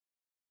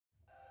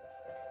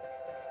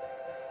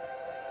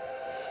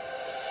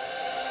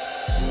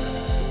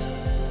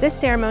This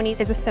ceremony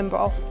is a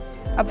symbol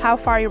of how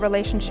far your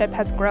relationship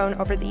has grown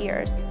over the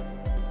years.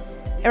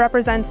 It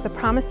represents the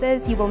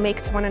promises you will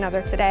make to one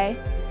another today,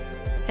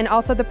 and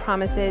also the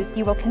promises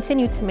you will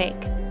continue to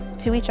make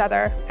to each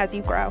other as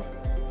you grow.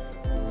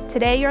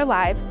 Today, your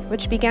lives,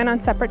 which began on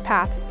separate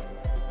paths,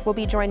 will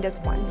be joined as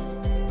one.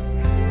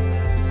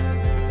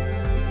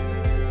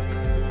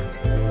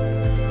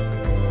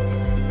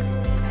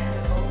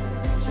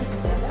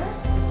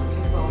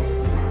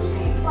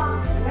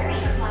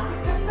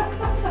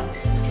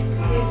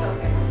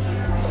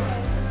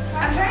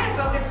 I'm trying to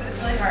focus, but it's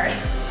really hard.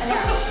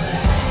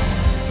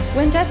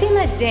 When Jesse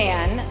met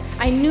Dan,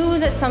 I knew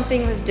that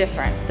something was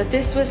different, that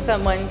this was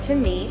someone to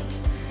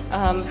meet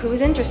who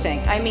was interesting.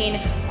 I mean,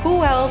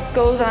 who else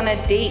goes on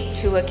a date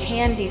to a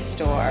candy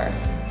store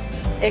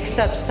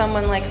except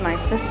someone like my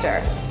sister?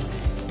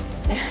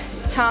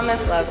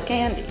 Thomas loves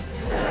candy.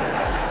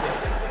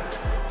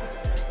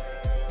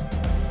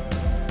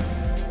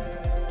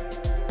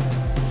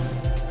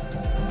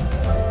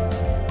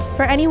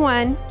 For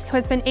anyone who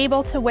has been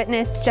able to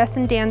witness Jess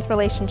and Dan's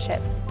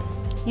relationship,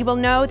 you will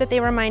know that they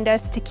remind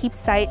us to keep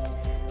sight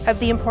of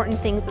the important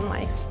things in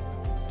life.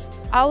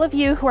 All of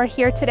you who are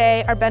here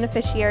today are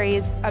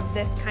beneficiaries of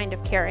this kind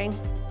of caring.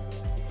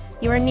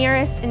 You are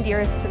nearest and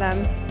dearest to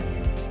them,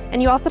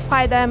 and you all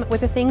supply them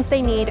with the things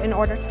they need in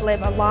order to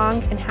live a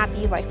long and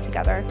happy life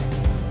together.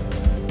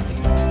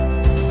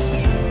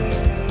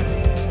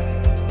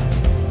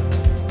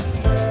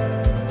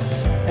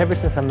 Ever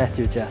since I met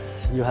you,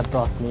 Jess, you have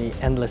brought me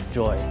endless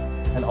joy,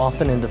 and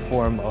often in the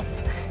form of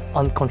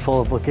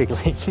uncontrollable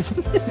giggling.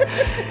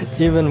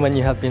 Even when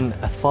you have been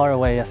as far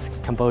away as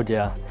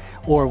Cambodia,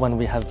 or when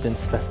we have been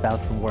stressed out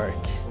from work.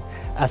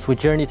 As we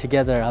journey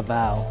together, I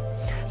vow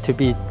to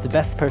be the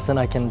best person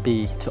I can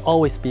be, to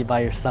always be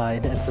by your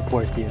side and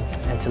support you,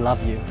 and to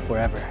love you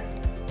forever.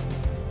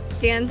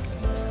 Dan,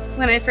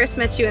 when I first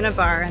met you in a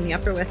bar on the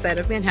Upper West Side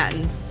of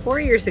Manhattan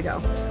 4 years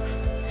ago,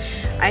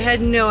 I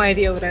had no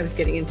idea what I was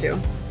getting into,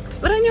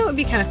 but I knew it would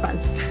be kind of fun.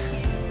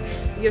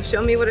 You have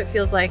shown me what it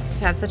feels like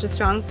to have such a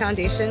strong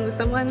foundation with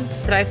someone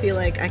that I feel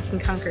like I can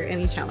conquer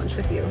any challenge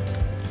with you.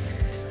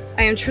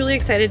 I am truly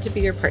excited to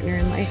be your partner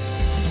in life.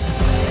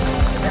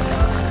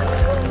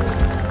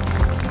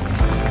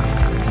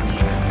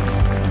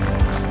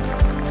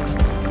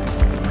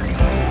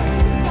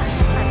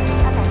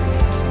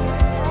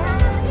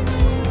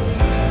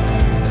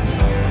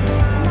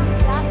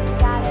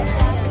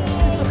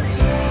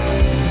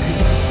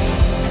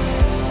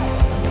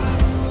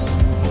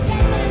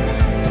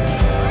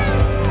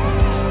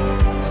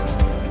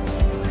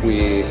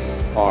 We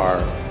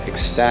are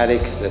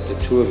ecstatic that the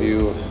two of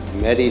you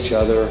met each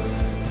other.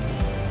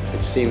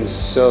 It seems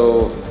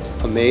so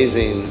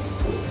amazing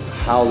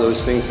how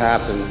those things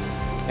happen,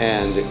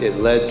 and it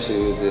led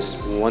to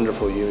this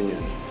wonderful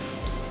union.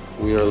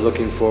 We are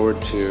looking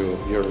forward to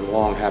your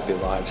long, happy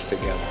lives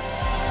together.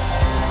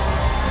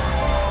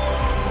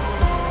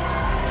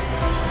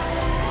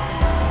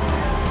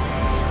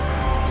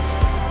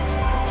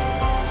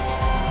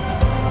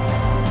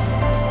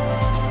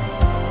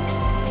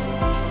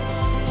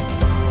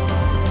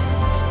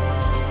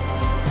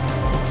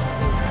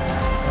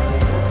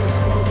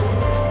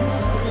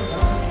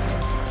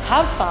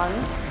 Have fun.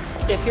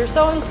 If you're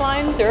so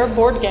inclined, there are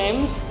board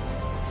games.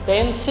 They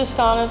insist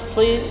on it.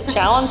 Please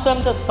challenge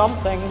them to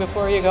something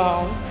before you go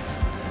home,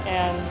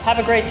 and have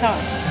a great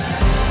time.